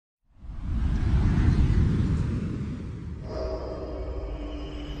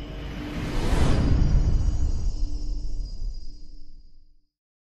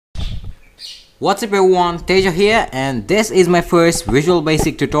What's up everyone, Teja here, and this is my first Visual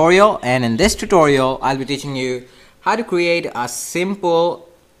Basic tutorial, and in this tutorial I'll be teaching you how to create a simple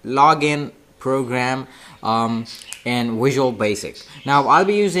login program in Visual Basic. Now I'll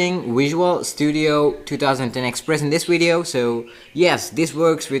be using Visual Studio 2010 Express in this video, so yes, this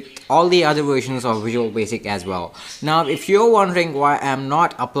works with all the other versions of Visual Basic as well. Now if you're wondering why I'm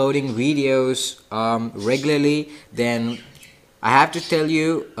not uploading videos regularly, then I have to tell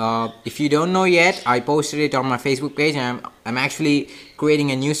you, if you don't know yet, I posted it on my Facebook page, and I'm actually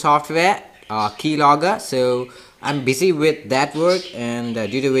creating a new software, keylogger. So I'm busy with that work, and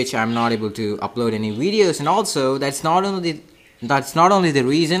due to which I'm not able to upload any videos. And also, that's not only the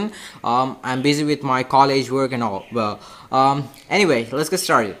reason. I'm busy with my college work and all. Well, anyway, let's get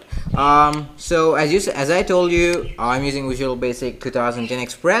started. So as I told you, I'm using Visual Basic 2010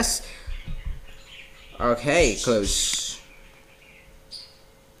 Express. Okay, close.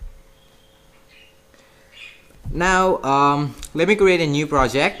 Now let me create a new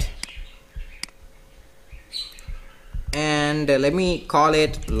project, and let me call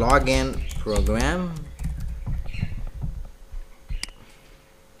it login program.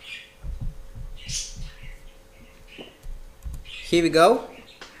 Here we go.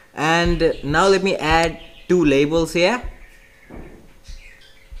 And now let me add two labels here.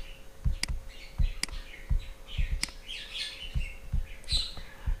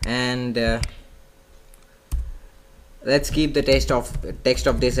 And let's keep the text of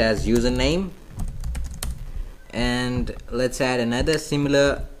this as username, and let's add another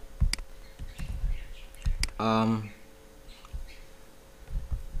similar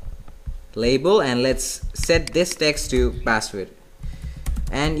label, and let's set this text to password.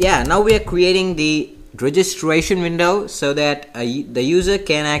 And yeah, now we are creating the registration window so that the user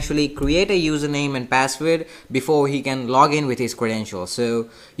can actually create a username and password before he can log in with his credentials.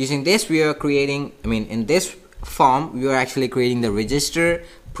 So using this, we are creating, in this form we are actually creating the register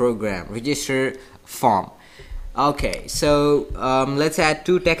form. Okay, so let's add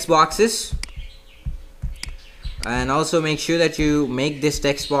two text boxes, and also make sure that you make this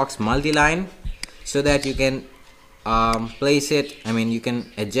text box multi-line so that you can place it, you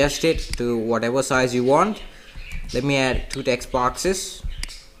can adjust it to whatever size you want. Let me add two text boxes,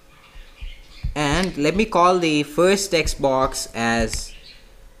 and let me call the first text box as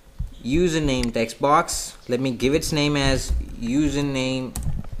username text box. Let me give its name as username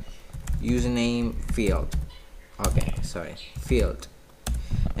field. Okay, sorry, field.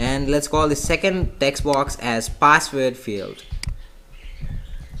 And let's call the second text box as password field.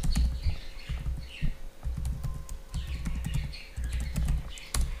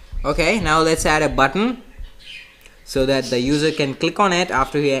 Okay, now let's add a button so that the user can click on it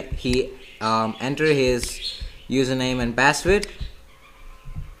after he enter his username and password.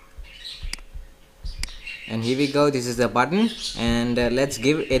 And here we go, this is the button, and let's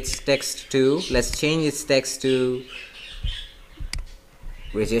change its text to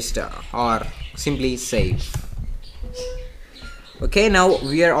register or simply save. Okay, now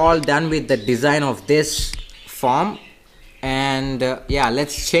we are all done with the design of this form, and yeah,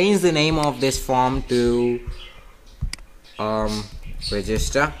 let's change the name of this form to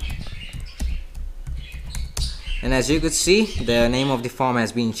register. And as you could see, the name of the form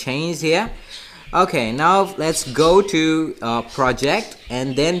has been changed here. Okay, now let's go to project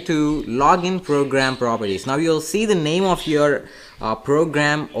and then to login program properties. Now you'll see the name of your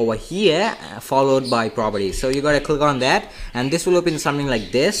program over here followed by properties. So you gotta click on that, and this will open something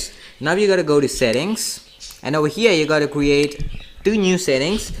like this. Now you gotta go to settings, and over here you gotta create two new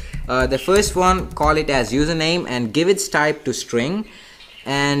settings. The first one, call it as username and give its type to string,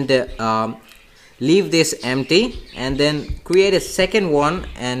 and leave this empty, and then create a second one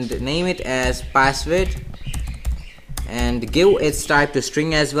and name it as password and give its type to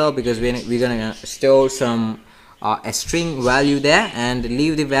string as well, because we're gonna store some a string value there, and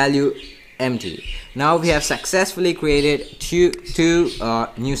leave the value empty. Now we have successfully created two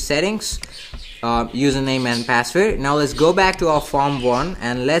new settings, username and password. Now let's go back to our form 1,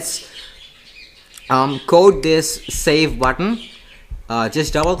 and let's code this save button.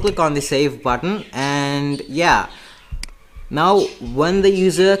 Just double click on the save button, and yeah, now when the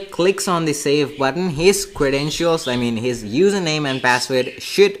user clicks on the save button, his credentials, his username and password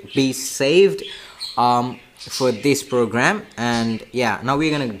should be saved for this program. And yeah, now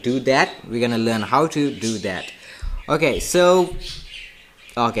we're gonna do that. We're gonna learn how to do that. Okay, so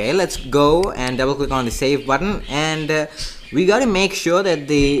let's go and double click on the save button, and we got to make sure that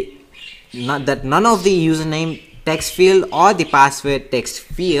none of the username text field or the password text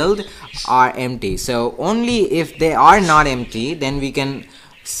field are empty. So only if they are not empty, then we can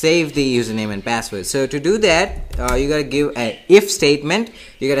save the username and password. So to do that, you gotta give an if statement.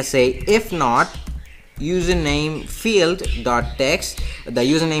 You gotta say if not username field dot text. The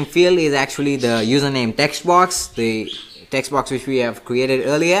username field is actually the username text box, the text box which we have created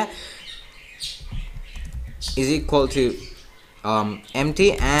earlier, is equal to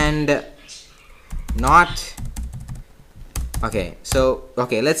empty and not. Okay, so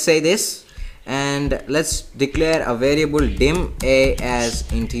let's say this, and let's declare a variable dim a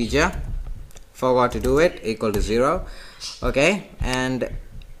as integer. Forgot to do it, equal to 0. Okay, and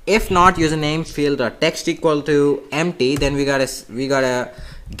if not username field or text equal to empty, then we gotta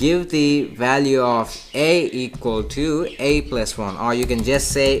give the value of a equal to a plus 1, or you can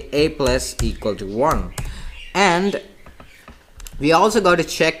just say a plus equal to 1. And we also got to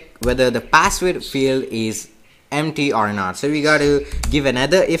check whether the password field is empty or not. So we got to give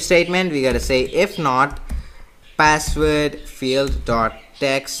another if statement. We got to say if not password field dot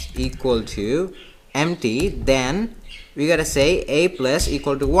text equal to empty, then we got to say a plus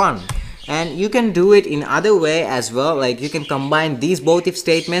equal to 1. And you can do it in other way as well, like you can combine these both if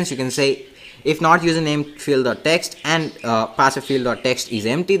statements. You can say if not username field dot text and password field dot text is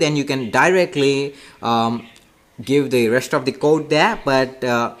empty, then you can directly give the rest of the code there, but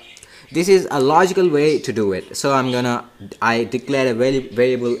this is a logical way to do it. So I declare a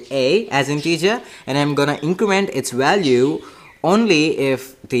variable a as integer, and I'm gonna increment its value only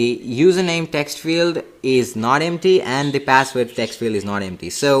if the username text field is not empty and the password text field is not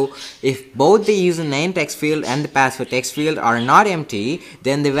empty. So if both the username text field and the password text field are not empty,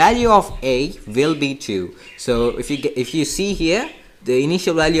 then the value of a will be 2. So if you see here, the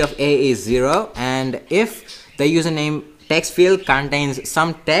initial value of a is 0, and if the username text field contains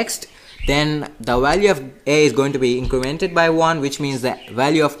some text, then the value of a is going to be incremented by 1, which means the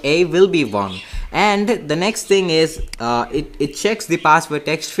value of a will be 1. And the next thing is it checks the password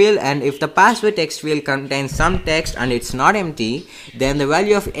text field, and if the password text field contains some text and it's not empty, then the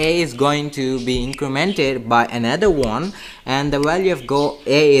value of a is going to be incremented by another 1, and the value of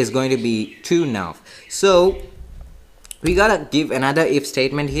a is going to be 2 now. So we gotta give another if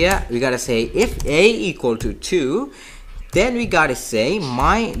statement here. We gotta say if a equal to 2, then we gotta say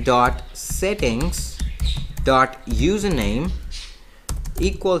my dot settings dot username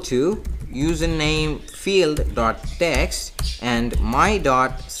equal to username field dot text, and my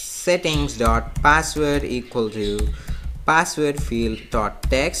dot settings dot password equal to password field dot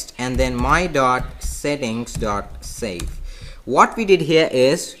text, and then my dot settings dot save. What we did here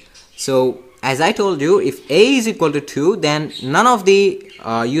is, so as I told you, if a is equal to 2, then none of the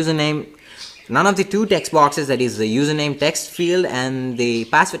two text boxes, that is the username text field and the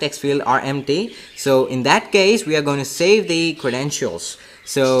password text field, are empty. So in that case, we are going to save the credentials.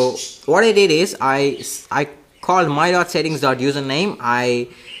 So what I did is I called my.settings.username. I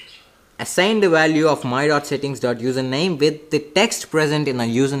assigned the value of my.settings.username with the text present in the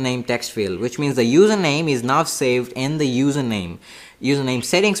username text field, which means the username is now saved in the username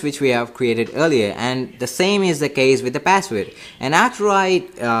settings which we have created earlier, and the same is the case with the password. And after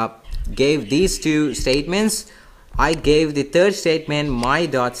I gave these two statements, I gave the third statement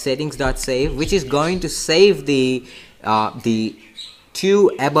my.settings.save, which is going to save the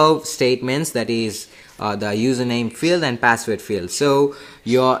two above statements, that is the username field and password field. So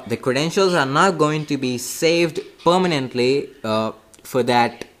the credentials are not going to be saved permanently for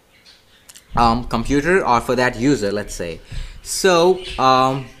that computer or for that user, let's say. So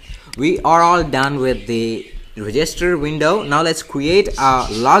we are all done with the register window. Now let's create a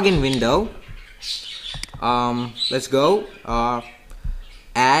login window. Let's go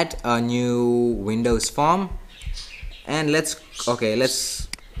add a new Windows form, and let's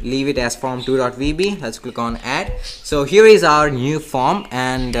leave it as form2.vb. let's click on add. So here is our new form,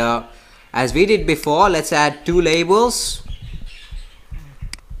 and as we did before, let's add 2 labels.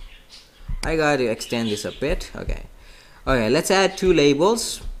 I got to extend this a bit. Okay, let's add 2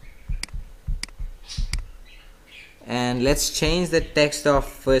 labels, and let's change the text of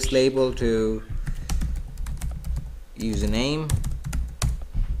first label to username,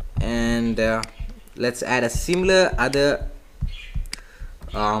 and let's add a similar other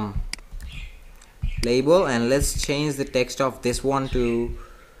label, and let's change the text of this one to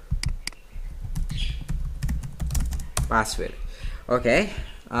password. Okay,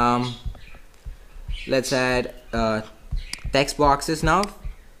 let's add text boxes now.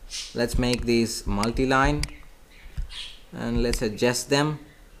 Let's make these multi-line, and let's adjust them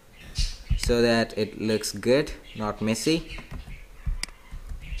so that it looks good, not messy.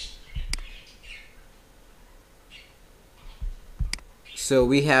 So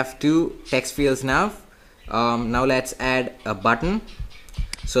we have 2 text fields now. Now let's add a button.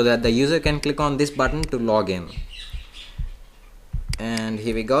 so that the user can click on this button to log in. And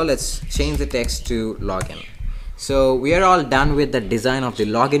here we go, let's change the text to login. So we are all done with the design of the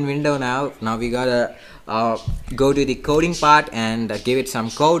login window. Now we gotta go to the coding part and give it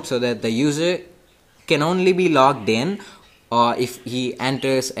some code so that the user can only be logged in if he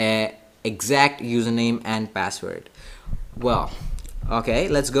enters a exact username and password. Well, okay,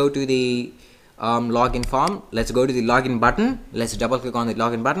 let's go to the login form. Let's go to the login button. Let's double click on the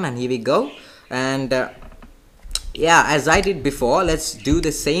login button, and here we go. And yeah, as I did before, let's do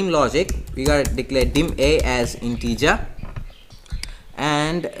the same logic. We gotta declare dim a as integer,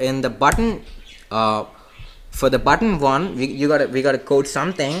 and in the button for the button one, we gotta code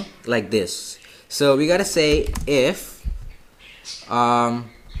something like this. So we gotta say if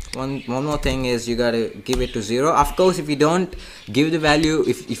one more thing is you gotta give it to 0. Of course, if you don't give the value,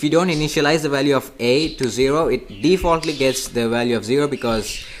 if you don't initialize the value of a to 0, it defaultly gets the value of 0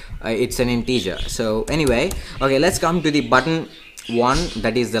 because it's an integer. So anyway, okay, let's come to the button 1,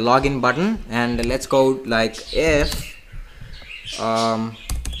 that is the login button, and let's code like if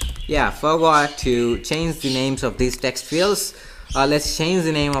yeah, forgot to change the names of these text fields. Let's change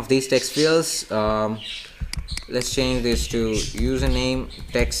the name of these text fields. Let's change this to username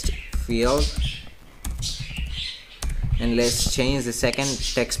text field, and let's change the second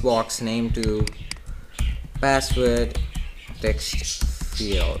text box name to password text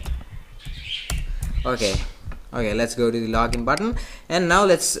field. Okay, let's go to the login button, and now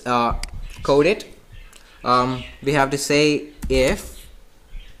let's code it. We have to say if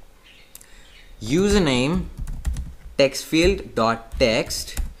username text field dot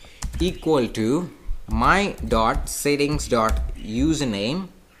text equal to my dot settings dot username,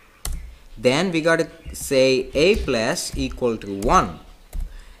 then we got to say a plus equal to 1,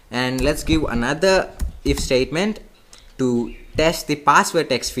 and let's give another if statement to test the password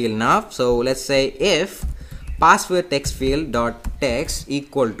text field now. So let's say if password text field dot text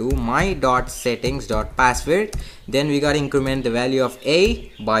equal to my dot settings dot password, then we got to increment the value of a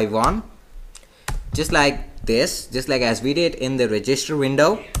by 1, just like this, just like as we did in the register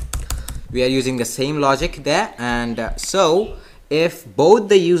window. We are using the same logic there. And so if both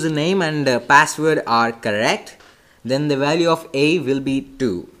the username and password are correct, then the value of a will be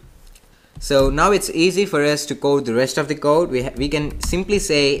 2. So now it's easy for us to code the rest of the code. We can simply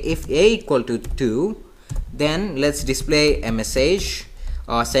say if a equal to 2, then let's display a message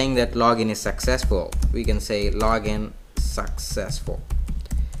saying that login is successful. We can say login successful.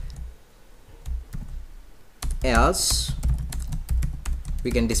 Else we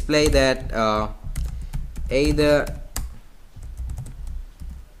can display that either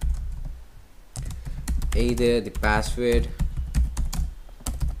the password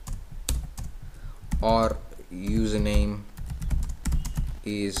or username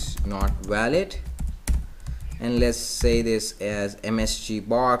is not valid, and let's say this as msg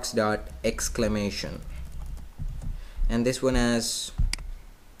box dot exclamation, and this one as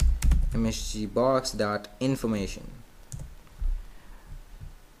msg box dot information.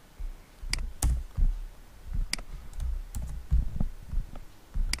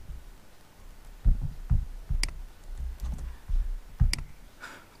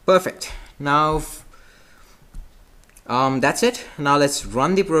 Perfect. Now that's it. Now let's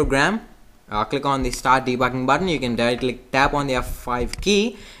run the program. Click on the start debugging button. You can directly tap on the F5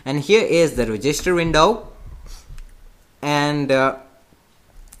 key, and here is the register window. And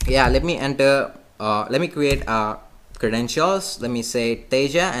yeah, let me enter let me create credentials. Let me say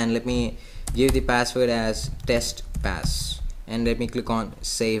Teja, and let me give the password as test pass, and let me click on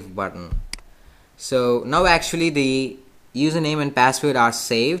save button. So now actually the username and password are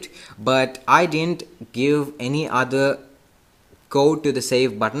saved, but I didn't give any other code to the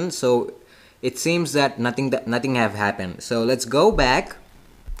save button, so it seems that nothing have happened. So let's go back.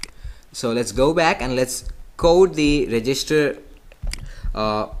 And let's code the register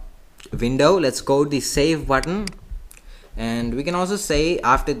window. Let's code the save button, and we can also say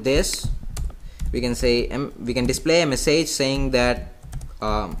after this we can say we can display a message saying that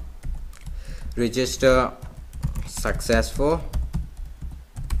register successful,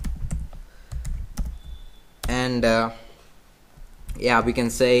 and yeah, we can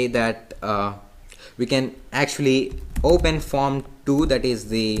say that we can actually open form 2, that is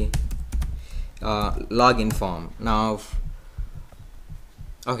the login form. Now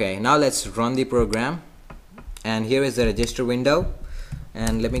okay, now let's run the program, and here is the register window,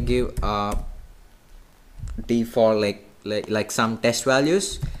 and let me give default like some test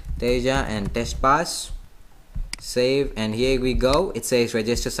values, Teja and test pass. Save, and here we go. It says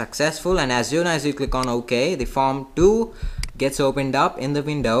register successful, and as soon as you click on OK, the form 2 gets opened up in the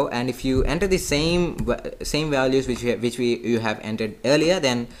window, and if you enter the same values which you have entered earlier,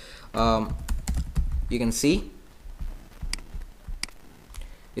 then you can see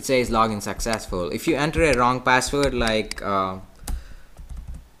it says login successful. If you enter a wrong password, like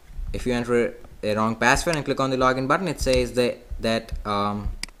if you enter a wrong password and click on the login button, it says that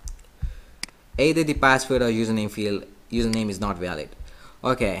either the password or username is not valid.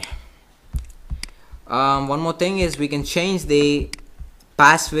 Okay. One more thing is we can change the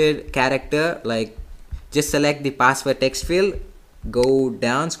password character. Like, just select the password text field, go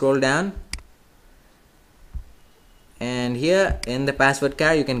down, scroll down, and here in the password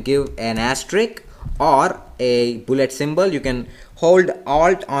char you can give an asterisk or a bullet symbol. You can hold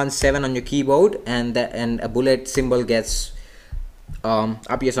Alt on 7 on your keyboard, and a bullet symbol gets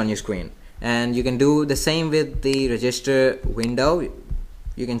appears on your screen. And you can do the same with the register window.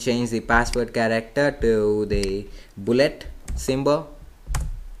 You can change the password character to the bullet symbol.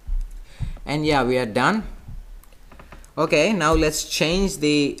 And yeah, we are done. Okay, now let's change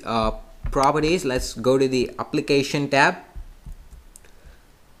the properties. Let's go to the application tab,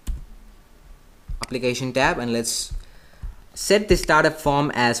 and let's set the startup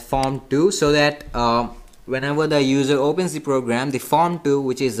form as form 2, so that whenever the user opens the program, the form 2,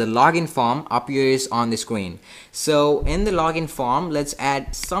 which is the login form, appears on the screen. So in the login form, let's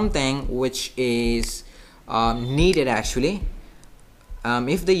add something which is needed actually.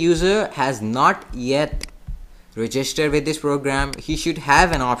 If the user has not yet registered with this program, he should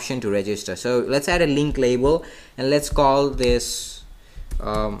have an option to register. So let's add a link label, and let's call this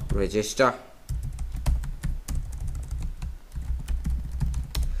register.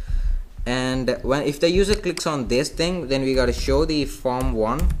 And if the user clicks on this thing, then we got to show the form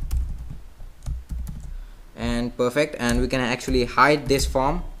 1, and perfect. And we can actually hide this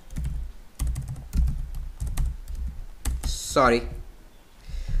form. Sorry,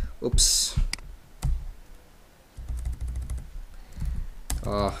 oops.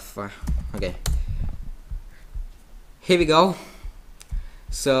 Okay, here we go.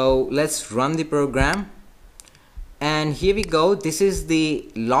 So let's run the program. And here we go. This is the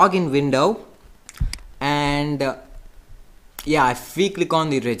login window, and yeah, if we click on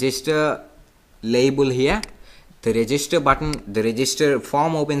the register label here, the register button, the register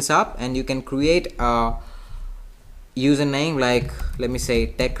form opens up, and you can create a username, like let me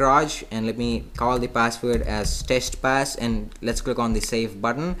say TechRaj, and let me call the password as testpass, and let's click on the save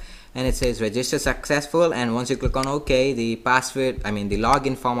button, and it says register successful. And once you click on OK, the the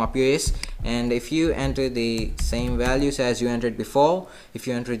login form appears. And if you enter the same values as you entered before, if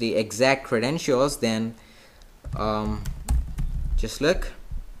you enter the exact credentials, then just look,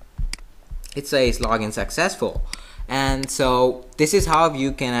 it says login successful. And so this is how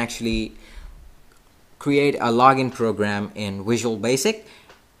you can actually create a login program in Visual Basic.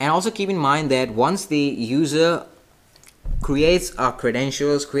 And also keep in mind that once the user creates his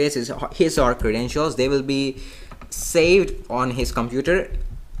or her credentials, they will be saved on his computer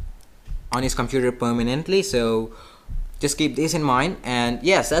permanently. So just keep this in mind. And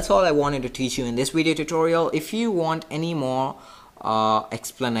yes, that's all I wanted to teach you in this video tutorial. If you want any more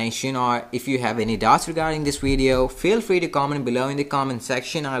explanation, or if you have any doubts regarding this video, feel free to comment below in the comment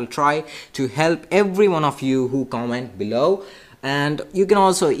section. I'll try to help every one of you who comment below. And you can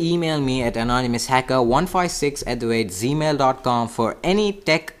also email me at anonymoushacker156@gmail.com for any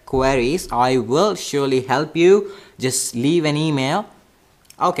tech queries. I will surely help you. Just leave an email.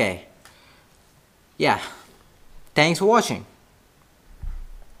 Okay, yeah, thanks for watching.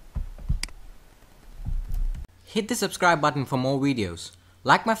 Hit the subscribe button for more videos.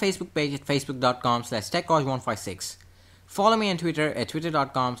 Like my Facebook page at facebook.com/techraj156. Follow me on Twitter at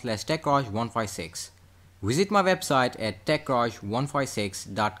twitter.com/techraj156. Visit my website at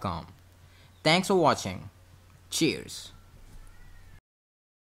techraj156.com. Thanks for watching. Cheers.